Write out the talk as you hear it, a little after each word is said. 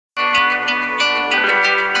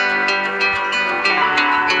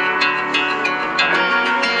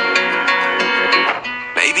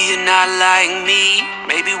not like me.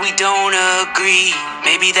 Maybe we don't agree.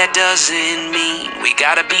 Maybe that doesn't mean we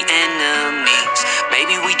gotta be enemies.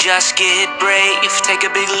 Maybe we just get brave, take a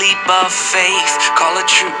big leap of faith, call a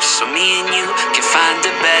truce so me and you can find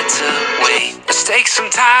a better way. Let's take some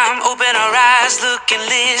time, open our eyes, look and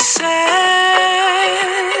listen.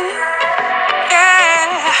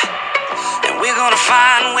 Yeah. And we're gonna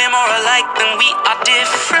find we're more alike than we are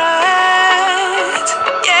different.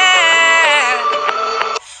 Yeah.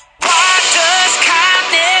 Why does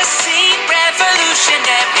kindness seem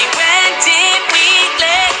revolutionary? When did we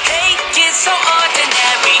let hate get so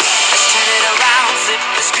ordinary? Let's turn it around, flip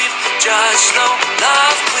the script, judge slow,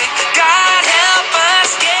 love quick. God help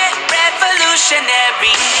us get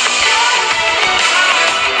revolutionary.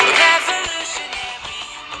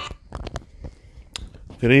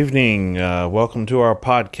 Good evening. Welcome to our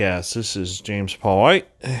podcast. This is James Paul White.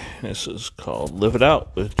 This is called Live It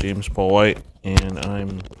Out with James Paul White, and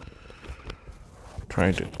I'm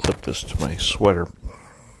trying to clip this to my sweater.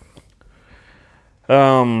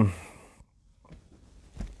 I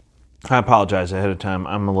apologize ahead of time.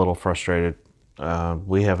 I'm a little frustrated.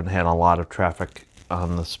 We haven't had a lot of traffic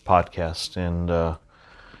on this podcast, and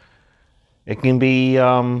it can be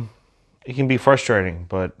frustrating,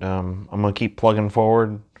 but I'm going to keep plugging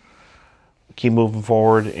forward, keep moving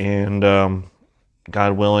forward, and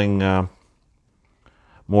God willing,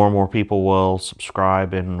 more and more people will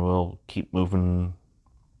subscribe and we'll keep moving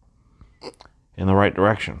in the right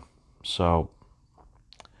direction. So,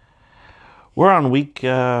 we're on week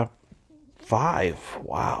 5.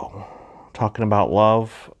 Wow. Talking about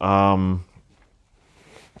love. The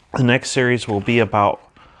next series will be about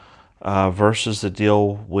verses that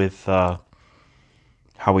deal with how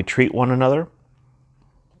we treat one another.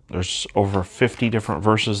 There's over 50 different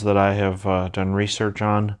verses that I have done research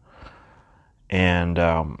on, and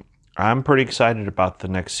I'm pretty excited about the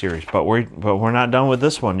next series. But we're not done with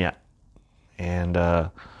this one yet, and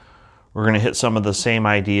we're going to hit some of the same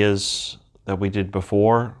ideas that we did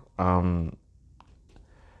before, and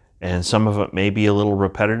some of it may be a little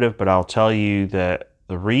repetitive. But I'll tell you that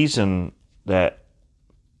the reason that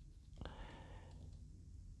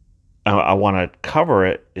I want to cover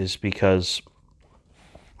it is because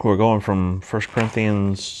we're going from 1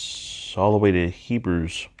 Corinthians all the way to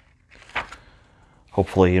Hebrews,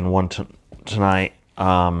 hopefully in one tonight.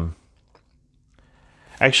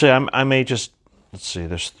 Actually, I may just, let's see,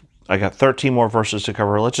 I got 13 more verses to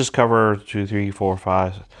cover. Let's just cover 2, 3, 4,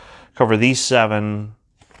 5, cover these 7,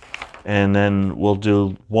 and then we'll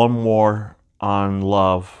do one more on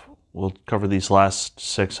love. We'll cover these last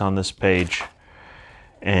 6 on this page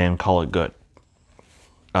and call it good.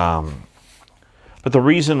 But the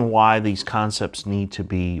reason why these concepts need to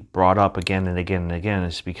be brought up again and again and again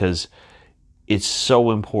is because it's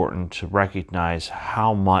so important to recognize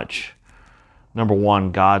how much, number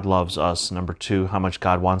one, God loves us. Number two, how much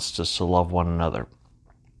God wants us to love one another.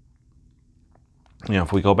 You know,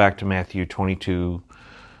 if we go back to Matthew 22,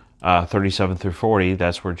 37 through 40,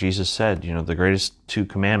 that's where Jesus said, you know, the greatest 2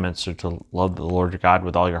 commandments are to love the Lord your God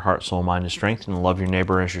with all your heart, soul, mind, and strength, and love your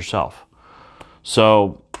neighbor as yourself.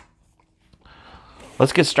 So,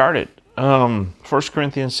 let's get started. 1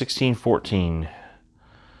 Corinthians 16:14.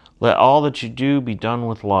 Let all that you do be done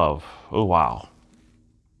with love. Oh, wow.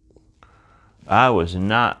 I was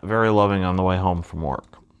not very loving on the way home from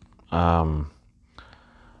work. I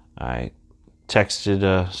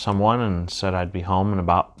texted someone and said I'd be home in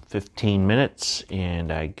about 15 minutes,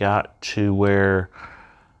 and I got to where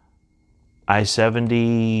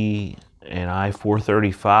I-70 and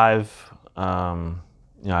I-435,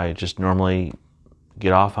 I just normally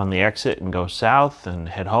get off on the exit and go south and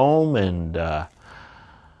head home, and there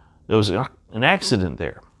was an accident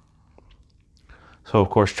there. So, of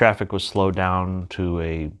course, traffic was slowed down to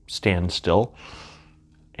a standstill,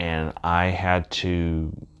 and I had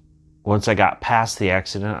to, once I got past the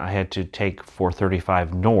accident, I had to take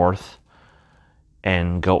 435 north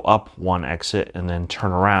and go up one exit and then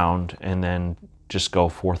turn around and then just go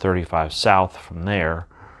 435 south from there,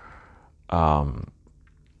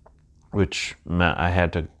 which meant I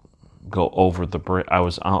had to go over the bridge. I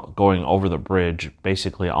was going over the bridge,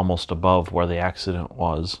 basically almost above where the accident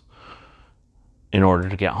was, in order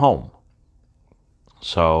to get home.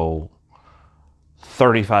 So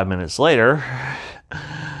 35 minutes later,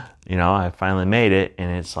 I finally made it,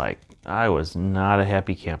 and it's like, I was not a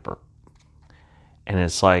happy camper. And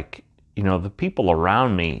it's like, the people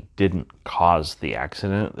around me didn't cause the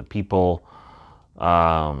accident. The people,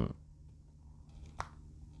 there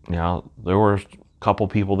were a couple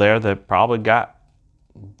people there that probably got,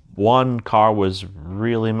 one car was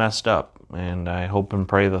really messed up. And I hope and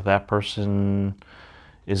pray that person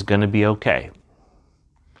is going to be okay.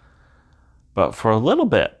 But for a little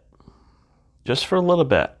bit, just for a little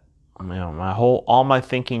bit, all my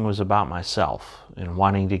thinking was about myself and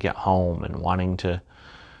wanting to get home and wanting to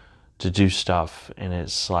do stuff. And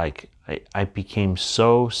it's like I became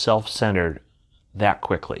so self-centered that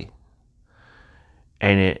quickly.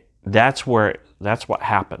 And that's what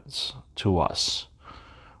happens to us.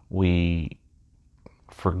 We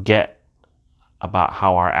forget about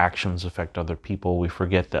how our actions affect other people. We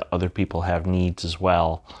forget that other people have needs as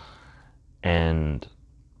well. And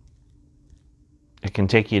it can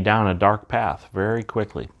take you down a dark path very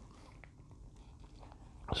quickly.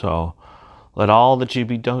 So let all you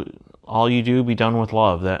do be done with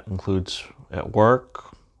love. That includes at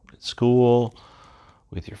work, at school,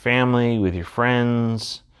 with your family, with your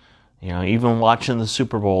friends, even watching the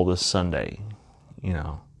Super Bowl this Sunday.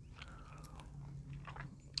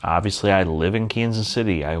 Obviously I live in Kansas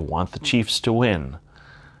City. I want the Chiefs to win.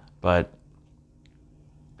 But,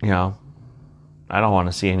 I don't want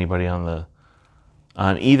to see anybody on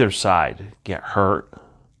either side get hurt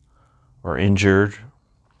or injured.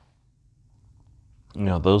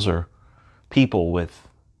 Those are people with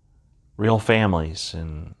real families,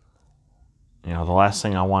 and the last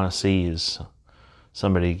thing I want to see is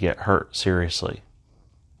somebody get hurt seriously.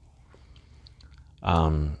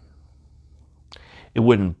 It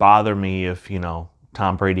wouldn't bother me if,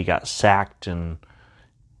 Tom Brady got sacked and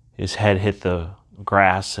his head hit the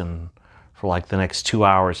grass and for like the next 2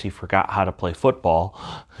 hours he forgot how to play football.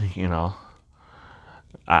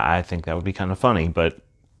 I think that would be kind of funny, but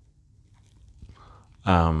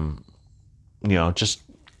just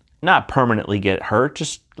not permanently get hurt,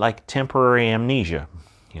 just like temporary amnesia,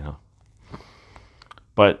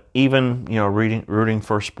 But even, rooting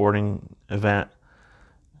for a sporting event,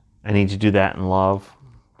 I need to do that in love.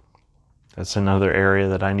 That's another area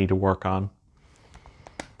that I need to work on.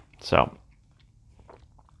 So,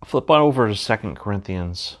 flip on over to 2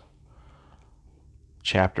 Corinthians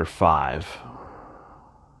chapter 5.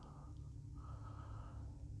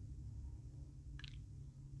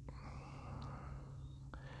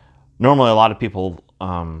 Normally, a lot of people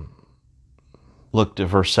look to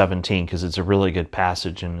verse 17 because it's a really good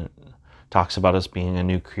passage and it talks about us being a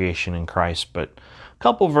new creation in Christ. But a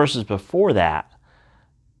couple verses before that,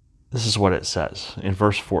 this is what it says. In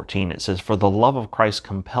verse 14, it says, "For the love of Christ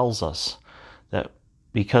compels us, that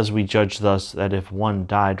because we judge thus, that if one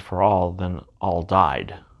died for all, then all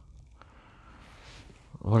died."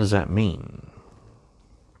 What does that mean?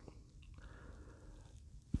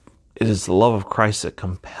 It is the love of Christ that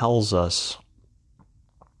compels us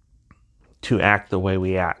to act the way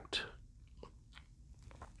we act.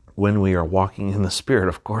 When we are walking in the Spirit,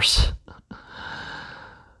 of course.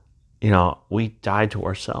 We die to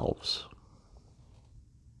ourselves.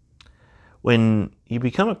 When you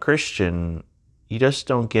become a Christian, you just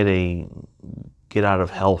don't get a get out of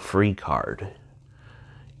hell free card.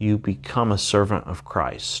 You become a servant of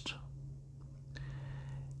Christ.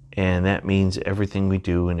 And that means everything we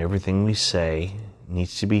do and everything we say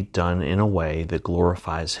needs to be done in a way that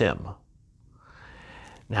glorifies Him.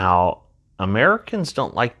 Now, Americans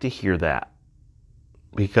don't like to hear that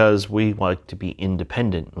because we like to be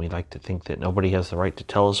independent. We like to think that nobody has the right to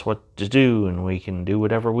tell us what to do and we can do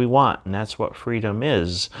whatever we want. And that's what freedom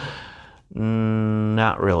is.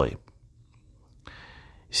 Not really.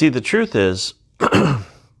 See, the truth is,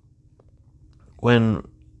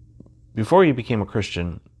 before you became a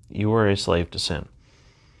Christian, you were a slave to sin.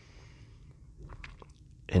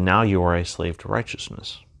 And now you are a slave to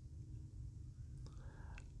righteousness.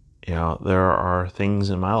 There are things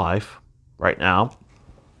in my life right now,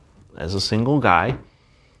 as a single guy,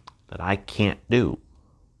 that I can't do.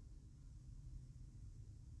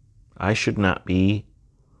 I should not be,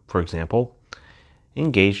 for example,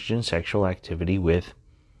 engaged in sexual activity with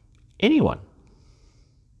anyone.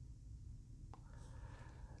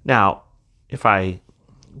 Now, if I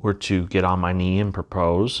were to get on my knee and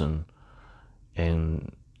propose and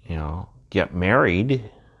get married,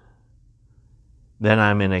 then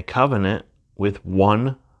I'm in a covenant with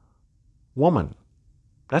one woman.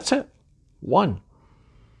 That's it. One.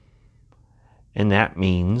 And that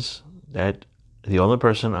means that the only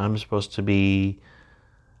person I'm supposed to be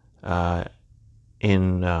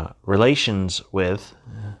in relations with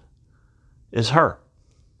is her.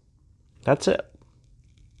 That's it.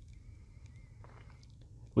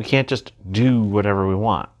 We can't just do whatever we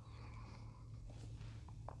want.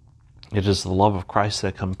 It is the love of Christ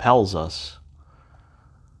that compels us.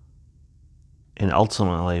 And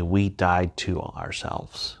ultimately, we died to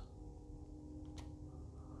ourselves.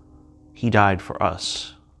 He died for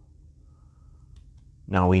us.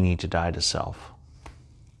 Now we need to die to self.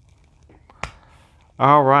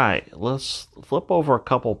 All right, let's flip over a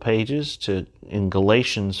couple pages to in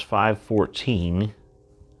Galatians 5:14.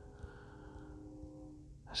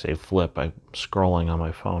 I say flip, I'm scrolling on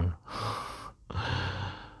my phone.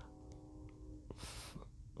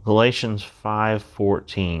 Galatians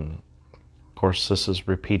 5:14. Of course, this is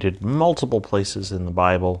repeated multiple places in the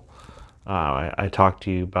Bible. I talked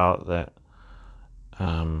to you about that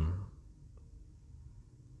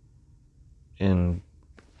in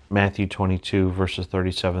Matthew 22, verses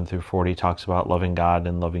 37 through 40, talks about loving God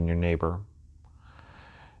and loving your neighbor.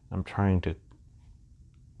 I'm trying to...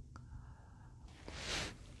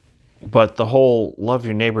 But the whole love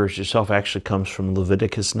your neighbor as yourself actually comes from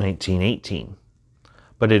Leviticus 19:18.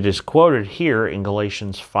 But it is quoted here in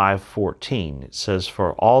Galatians 5:14. It says,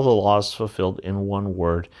 "For all the laws fulfilled in one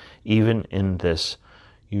word, even in this,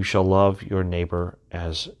 you shall love your neighbor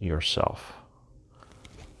as yourself."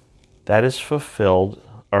 That is fulfilled,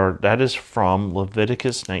 or that is from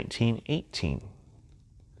Leviticus 19:18.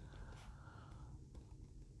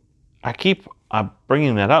 I keep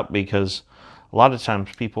bringing that up because a lot of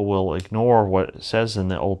times people will ignore what it says in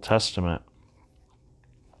the Old Testament.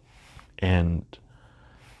 And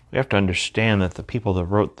we have to understand that the people that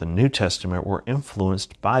wrote the New Testament were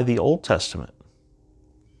influenced by the Old Testament.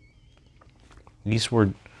 These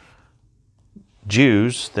were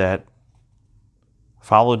Jews that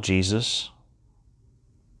followed Jesus.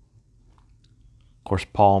 Of course,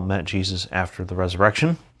 Paul met Jesus after the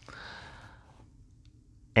resurrection.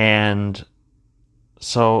 And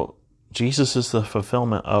so Jesus is the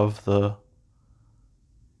fulfillment of the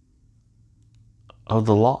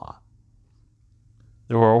law.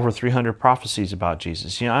 There were over 300 prophecies about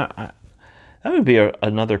Jesus. That would be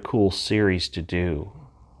another cool series to do.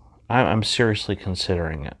 I'm seriously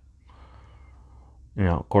considering it.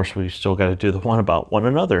 Of course, we still got to do the one about one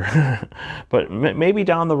another. But maybe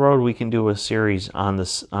down the road we can do a series on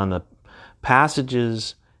the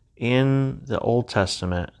passages in the Old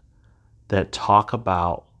Testament that talk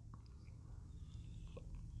about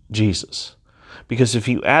Jesus. Because if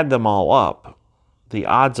you add them all up, the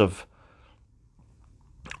odds of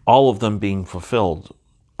all of them being fulfilled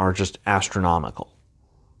are just astronomical.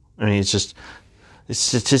 I mean, it's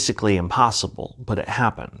statistically impossible, but it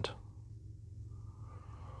happened.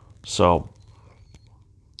 So,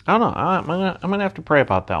 I don't know. I'm gonna have to pray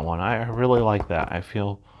about that one. I really like that. I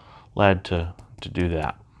feel led to do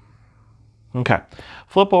that. Okay,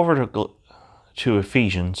 flip over to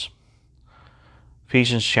Ephesians.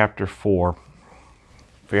 Ephesians chapter 4.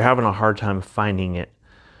 If you're having a hard time finding it,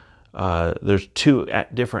 there's two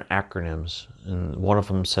different acronyms, and one of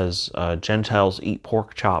them says Gentiles eat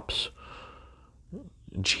pork chops.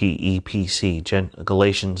 GEPC,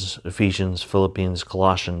 Galatians, Ephesians, Philippians,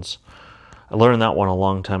 Colossians. I learned that one a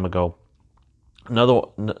long time ago.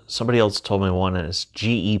 Somebody else told me one, and it's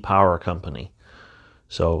GE Power Company.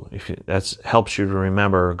 So that helps you to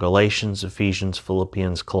remember Galatians, Ephesians,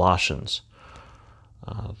 Philippians, Colossians.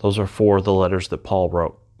 Those are four of the letters that Paul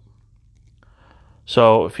wrote.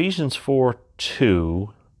 So Ephesians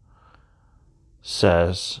 4:2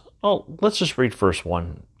 says, let's just read verse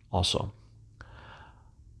 1 also.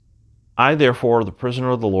 "I, therefore, the prisoner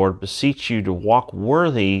of the Lord, beseech you to walk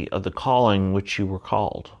worthy of the calling which you were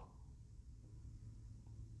called."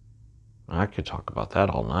 I could talk about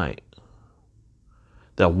that all night.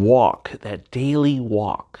 That walk, that daily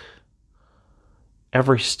walk,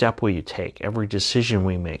 every step we take, every decision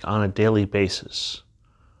we make on a daily basis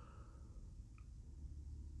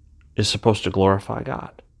is supposed to glorify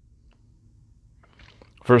God.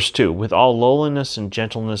 Verse 2, "With all lowliness and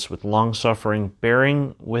gentleness, with long-suffering,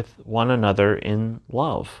 bearing with one another in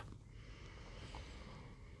love."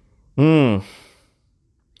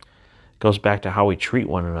 Goes back to how we treat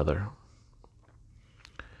one another.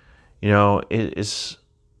 It is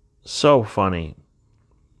so funny.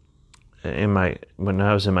 When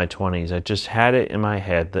I was in my 20s, I just had it in my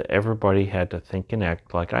head that everybody had to think and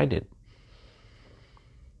act like I did.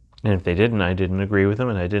 And if they didn't, I didn't agree with them,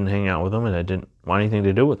 and I didn't hang out with them, and I didn't want anything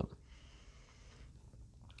to do with them.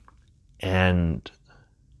 And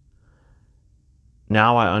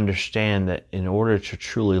now I understand that in order to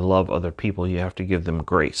truly love other people, you have to give them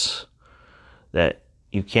grace. That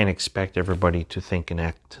you can't expect everybody to think and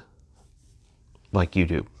act like you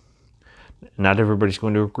do. Not everybody's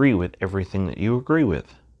going to agree with everything that you agree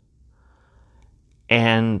with.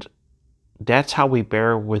 And that's how we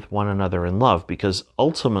bear with one another in love, because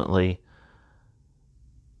ultimately,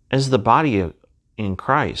 as the body of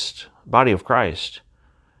Christ,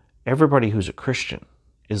 everybody who's a Christian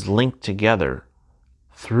is linked together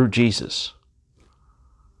through Jesus.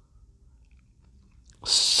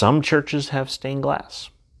 Some churches have stained glass.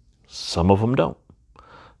 Some of them don't.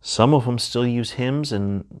 Some of them still use hymns,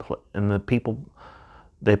 and the people,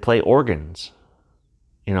 they play organs,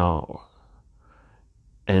 you know,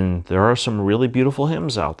 and there are some really beautiful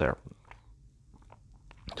hymns out there.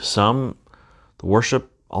 Some, the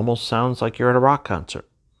worship almost sounds like you're at a rock concert.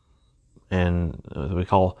 And we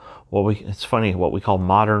call it's funny, what we call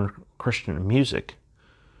modern Christian music.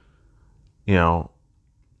 You know,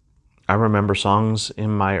 I remember songs in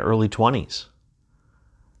my early 20s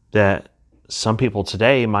that some people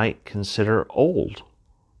today might consider old.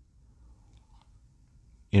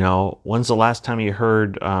 You know, when's the last time you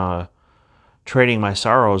heard Trading My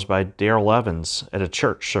Sorrows by Daryl Evans at a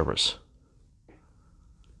church service?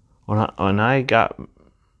 When I got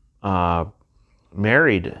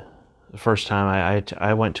married the first time,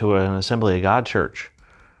 I went to an Assembly of God church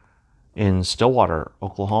in Stillwater,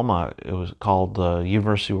 Oklahoma. It was called the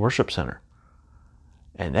University Worship Center.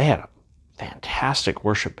 And they had a fantastic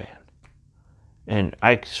worship band. And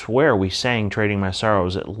I swear we sang Trading My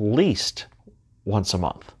Sorrows at least once a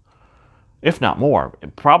month, if not more.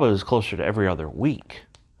 It probably was closer to every other week.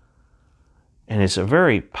 And it's a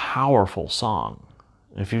very powerful song.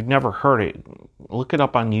 If you've never heard it, look it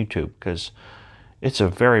up on YouTube, because it's a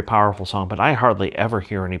very powerful song, but I hardly ever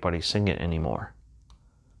hear anybody sing it anymore.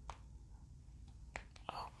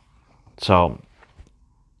 So,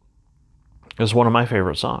 it's one of my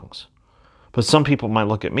favorite songs. But some people might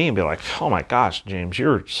look at me and be like, oh my gosh, James,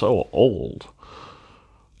 you're so old.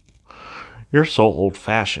 You're so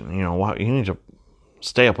old-fashioned. You know, you need to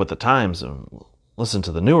stay up with the times and listen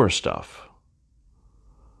to the newer stuff.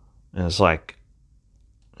 And it's like,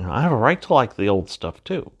 you know, I have a right to like the old stuff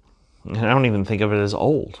too. And I don't even think of it as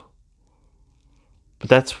old. But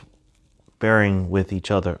that's bearing with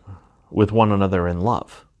each other, with one another in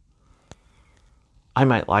love. I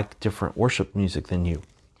might like different worship music than you.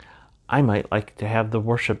 I might like to have the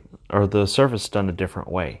worship or the service done a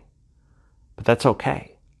different way. But that's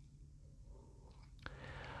okay.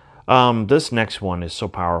 This next one is so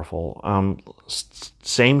powerful.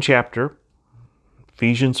 Same chapter,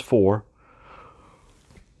 Ephesians 4.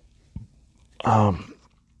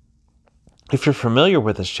 If you're familiar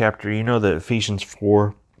with this chapter, you know that Ephesians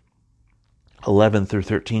 4, 11 through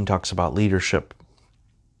 13 talks about leadership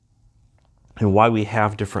and why we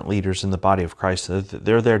have different leaders in the body of Christ.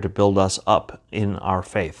 They're there to build us up in our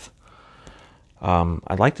faith.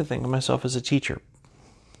 I'd like to think of myself as a teacher.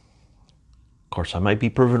 Of course, I might be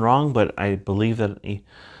proven wrong, but I believe that, you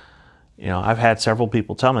know, I've had several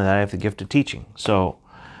people tell me that I have the gift of teaching. So,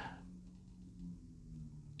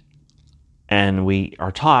 and we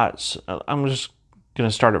are taught, I'm just going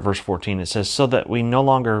to start at verse 14. It says, so that we no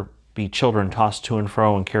longer be children tossed to and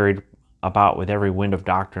fro and carried about with every wind of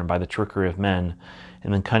doctrine by the trickery of men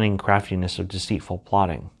and the cunning craftiness of deceitful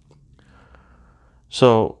plotting.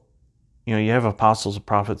 So, you know, you have apostles,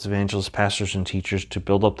 prophets, evangelists, pastors, and teachers to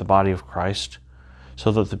build up the body of Christ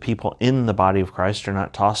so that the people in the body of Christ are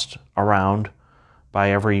not tossed around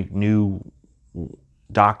by every new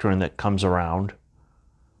doctrine that comes around.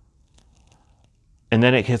 And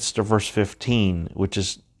then it gets to verse 15,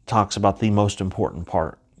 which talks about the most important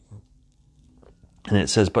part. And it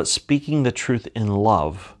says, but speaking the truth in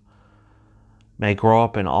love may grow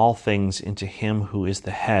up in all things into him who is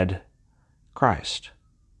the head, Christ.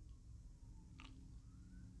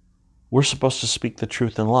 We're supposed to speak the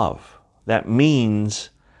truth in love. That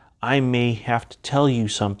means I may have to tell you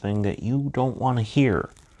something that you don't want to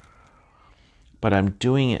hear. But I'm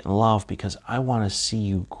doing it in love because I want to see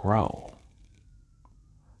you grow.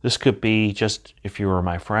 This could be just if you were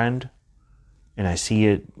my friend and I see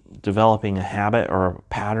you developing a habit or a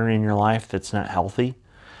pattern in your life that's not healthy.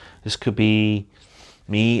 This could be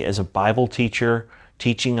me as a Bible teacher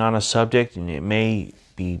teaching on a subject, and it may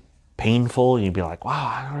be painful. You'd be like, wow,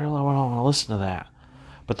 I don't really want to listen to that.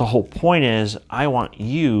 But the whole point is, I want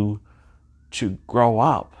you to grow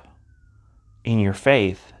up in your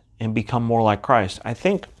faith and become more like Christ. I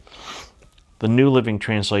think the New Living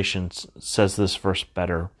Translation says this verse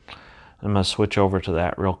better. I'm going to switch over to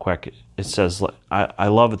that real quick. It says, I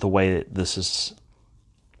love it the way that this is.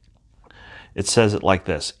 It says it like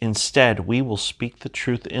this. Instead, we will speak the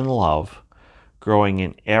truth in love, growing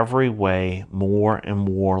in every way more and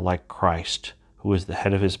more like Christ, who is the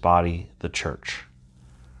head of his body, the church.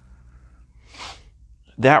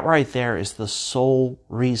 That right there is the sole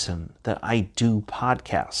reason that I do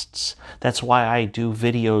podcasts. That's why I do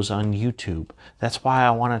videos on YouTube. That's why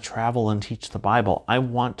I want to travel and teach the Bible. I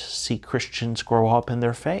want to see Christians grow up in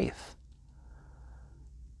their faith.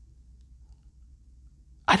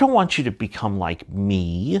 I don't want you to become like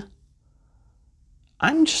me.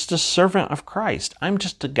 I'm just a servant of Christ. I'm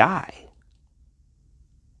just a guy.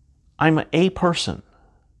 I'm a person.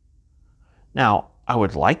 Now, I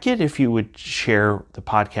would like it if you would share the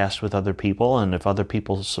podcast with other people, and if other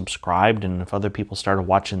people subscribed, and if other people started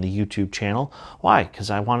watching the YouTube channel. Why? Because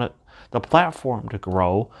I want the platform to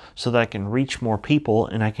grow so that I can reach more people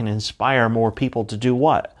and I can inspire more people to do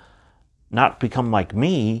what? Not become like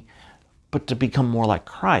me, but to become more like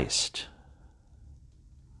Christ.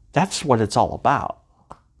 That's what it's all about.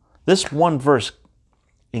 This one verse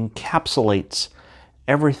encapsulates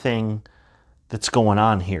everything that's going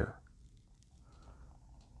on here.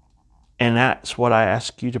 And that's what I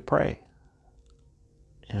ask you to pray.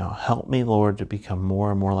 Help me, Lord, to become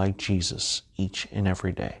more and more like Jesus each and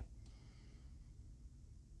every day.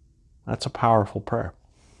 That's a powerful prayer.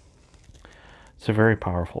 It's a very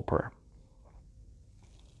powerful prayer.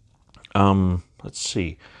 Let's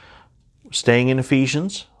see. Staying in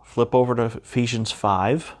Ephesians, flip over to Ephesians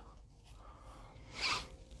 5.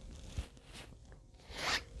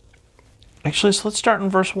 Actually, so let's start in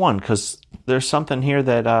verse 1, because there's something here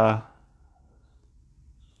that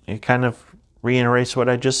it kind of reiterates what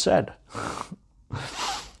I just said.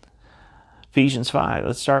 Ephesians 5,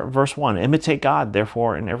 let's start with verse 1. Imitate God,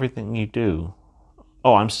 therefore, in everything you do.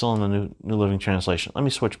 Oh, I'm still in the New Living Translation. Let me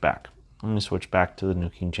switch back. Let me switch back to the New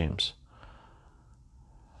King James.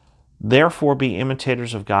 Therefore, be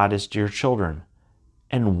imitators of God as dear children,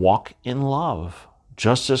 and walk in love,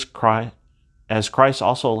 just as Christ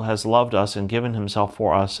also has loved us and given himself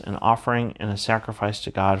for us, an offering and a sacrifice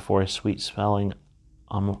to God for a sweet-smelling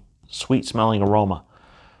aroma.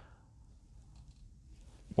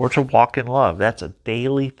 We're to walk in love. That's a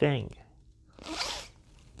daily thing.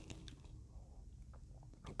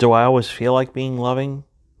 Do I always feel like being loving?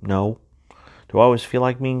 No. Do I always feel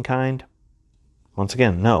like being kind? Once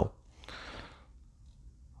again, no.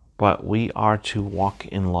 But we are to walk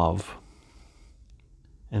in love.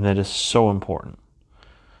 And that is so important.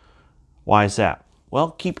 Why is that?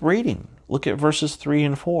 Well, keep reading. Look at verses 3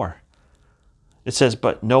 and 4. It says,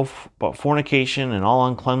 but fornication and all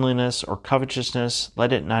uncleanliness or covetousness,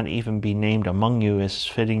 let it not even be named among you as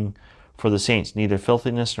fitting for the saints, neither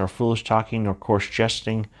filthiness, nor foolish talking, nor coarse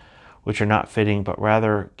jesting, which are not fitting, but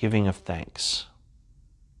rather giving of thanks.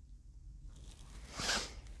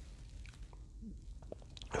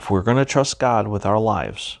 If we're going to trust God with our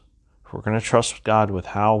lives, if we're going to trust God with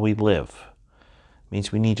how we live, it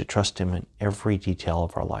means we need to trust Him in every detail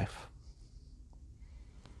of our life.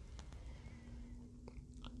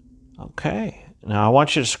 Okay, now I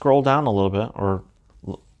want you to scroll down a little bit, or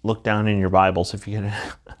look down in your Bibles if you can.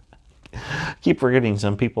 Keep forgetting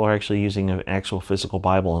some people are actually using an actual physical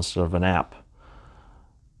Bible instead of an app.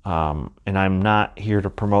 And I'm not here to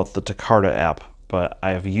promote the Takarta app, but I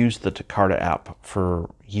have used the Takarta app for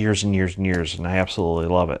years and years and years, and I absolutely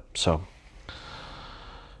love it. So,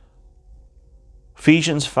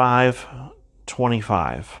 Ephesians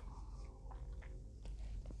 5:25.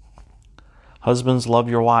 Husbands, love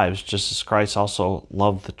your wives, just as Christ also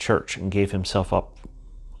loved the church and gave himself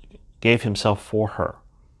for her,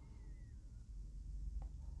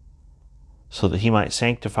 so that he might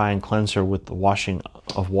sanctify and cleanse her with the washing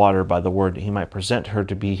of water by the word, that he might present her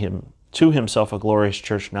to himself a glorious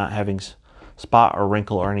church, not having spot or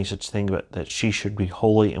wrinkle or any such thing, but that she should be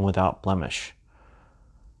holy and without blemish.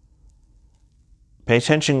 Pay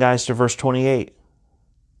attention, guys, to verse 28.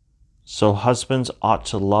 So husbands ought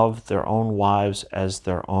to love their own wives as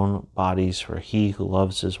their own bodies, for he who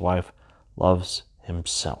loves his wife loves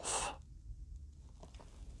himself.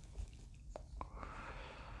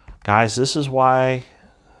 Guys, this is why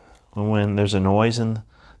when there's a noise in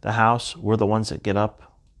the house, we're the ones that get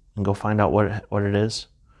up and go find out what it is.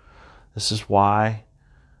 This is why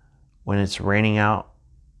when it's raining out,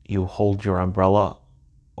 you hold your umbrella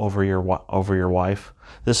over your wife.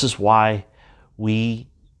 This is why we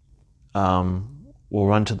will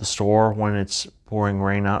run to the store when it's pouring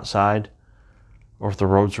rain outside, or if the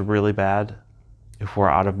roads are really bad, if we're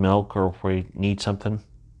out of milk or if we need something.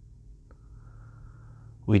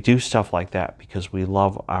 We do stuff like that because we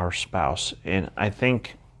love our spouse. And I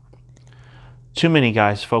think too many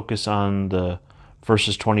guys focus on the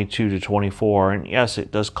verses 22 to 24, and yes,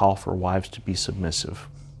 it does call for wives to be submissive.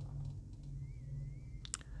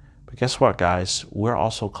 But guess what, guys? We're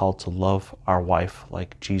also called to love our wife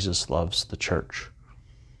like Jesus loves the church.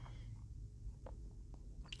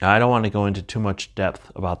 Now, I don't want to go into too much depth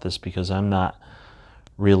about this because I'm not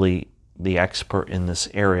really the expert in this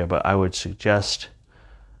area, but I would suggest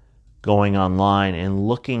going online and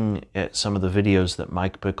looking at some of the videos that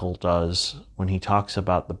Mike Bickle does when he talks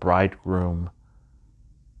about the bridegroom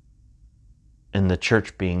and the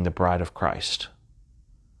church being the bride of Christ.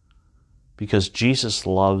 Because Jesus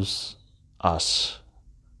loves us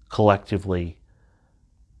collectively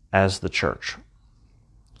as the church,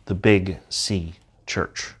 the big C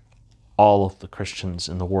church, all of the Christians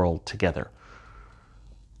in the world together.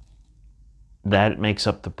 That makes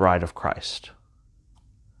up the bride of Christ.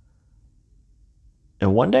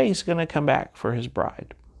 And one day he's going to come back for his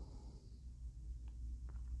bride.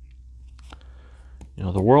 You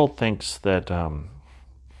know, the world thinks that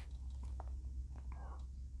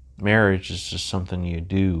marriage is just something you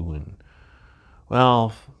do, and, well,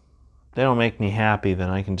 if they don't make me happy, then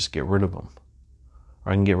I can just get rid of them,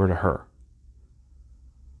 or I can get rid of her.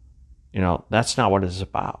 You know, that's not what it's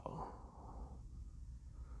about.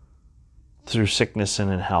 Through sickness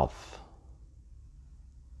and in health,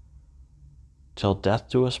 till death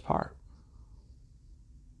do us part.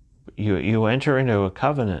 You enter into a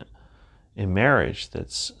covenant in marriage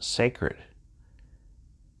that's sacred,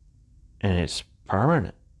 and it's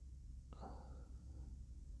permanent.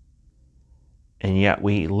 And yet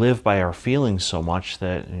we live by our feelings so much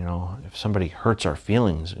that, you know, if somebody hurts our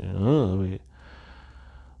feelings,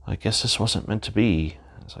 I guess this wasn't meant to be.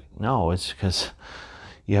 It's like, no, it's because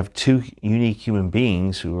you have two unique human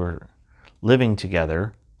beings who are living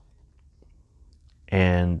together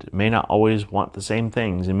and may not always want the same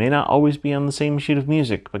things and may not always be on the same sheet of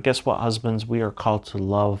music. But guess what, husbands? We are called to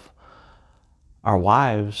love our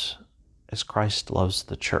wives as Christ loves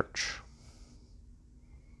the church.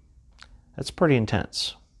 That's pretty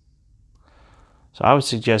intense. So I would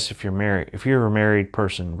suggest if you're a married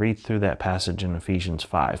person, read through that passage in Ephesians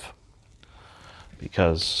 5.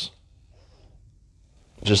 Because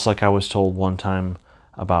just like I was told one time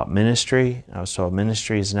about ministry, I was told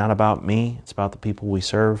ministry is not about me, it's about the people we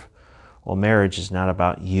serve. Well, marriage is not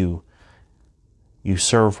about you. You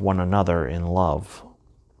serve one another in love.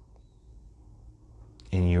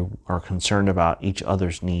 And you are concerned about each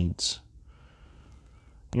other's needs.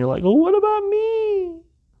 And you're like, well, what about me?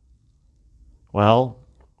 Well,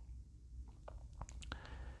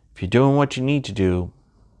 if you're doing what you need to do,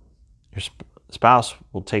 your spouse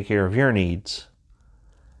will take care of your needs.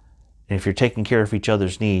 And if you're taking care of each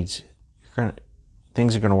other's needs,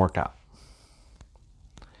 things are going to work out.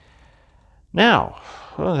 Now,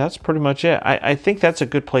 well, that's pretty much it. I think that's a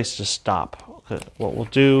good place to stop. What we'll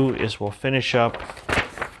do is we'll finish up.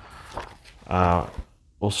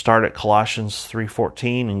 We'll start at Colossians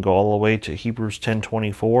 3:14 and go all the way to Hebrews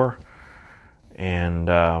 10:24. And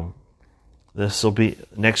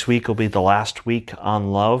next week will be the last week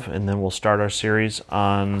on love, and then we'll start our series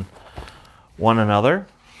on one another.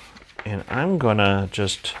 And I'm going to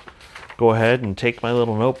just go ahead and take my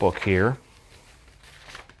little notebook here.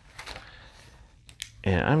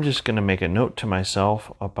 And I'm just going to make a note to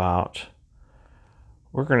myself about,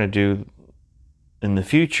 we're going to do, in the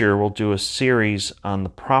future, we'll do a series on the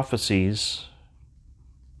prophecies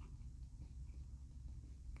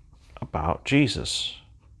about Jesus.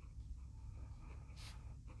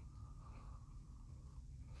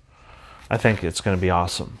 I think it's going to be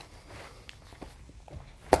awesome.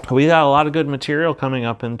 We got a lot of good material coming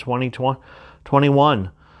up in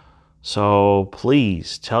 2021. So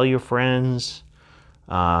please tell your friends.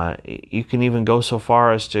 You can even go so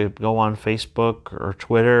far as to go on Facebook or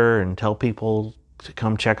Twitter and tell people to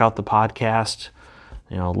come check out the podcast.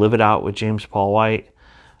 You know, Live It Out with James Paul White.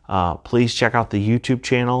 Please check out the YouTube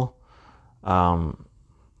channel. Right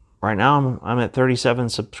now I'm at 37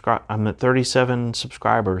 subscribers,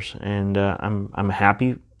 and I'm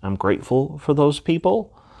happy. I'm grateful for those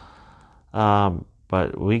people.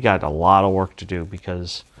 But we got a lot of work to do,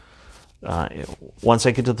 because once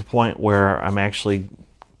I get to the point where I'm actually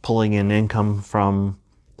pulling in income from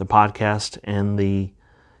the podcast and the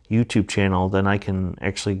YouTube channel, then I can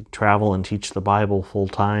actually travel and teach the Bible full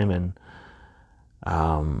time, and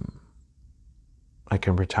I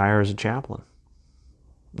can retire as a chaplain.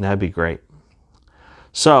 That'd be great.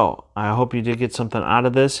 So I hope you did get something out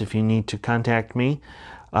of this. If you need to contact me,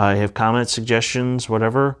 have comments, suggestions,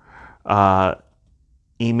 whatever,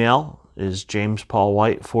 email is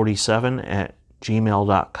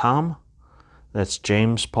jamespaulwhite47@gmail.com. That's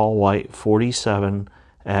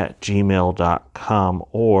jamespaulwhite47@gmail.com.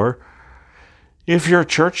 Or if you're a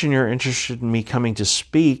church and you're interested in me coming to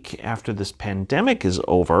speak after this pandemic is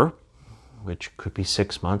over, which could be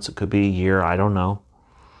 6 months, it could be a year, I don't know.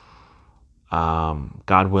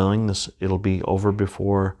 God willing, it'll be over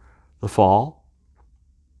before the fall,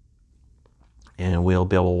 and we'll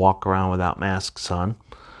be able to walk around without masks on.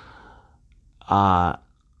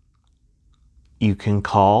 You can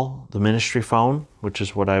call the ministry phone, which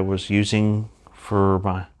is what I was using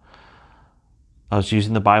I was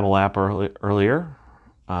using the Bible app earlier.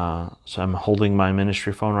 So I'm holding my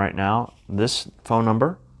ministry phone right now. This phone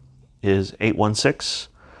number is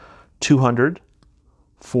 816-200-4645.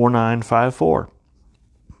 4954.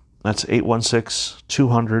 That's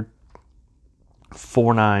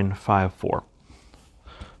 816-200-4954.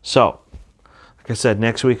 So, like I said,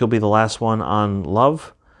 next week will be the last one on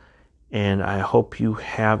love. And I hope you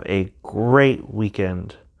have a great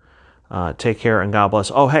weekend. Take care and God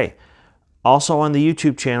bless. Oh, hey, also on the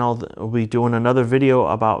YouTube channel, we'll be doing another video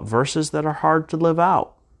about verses that are hard to live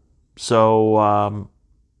out. So,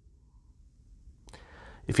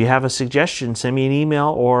 if you have a suggestion, send me an email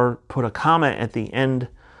or put a comment at the end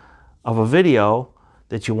of a video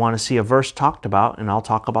that you want to see a verse talked about, and I'll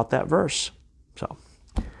talk about that verse. So,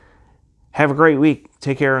 have a great week.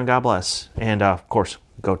 Take care and God bless. And, of course,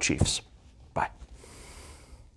 go Chiefs.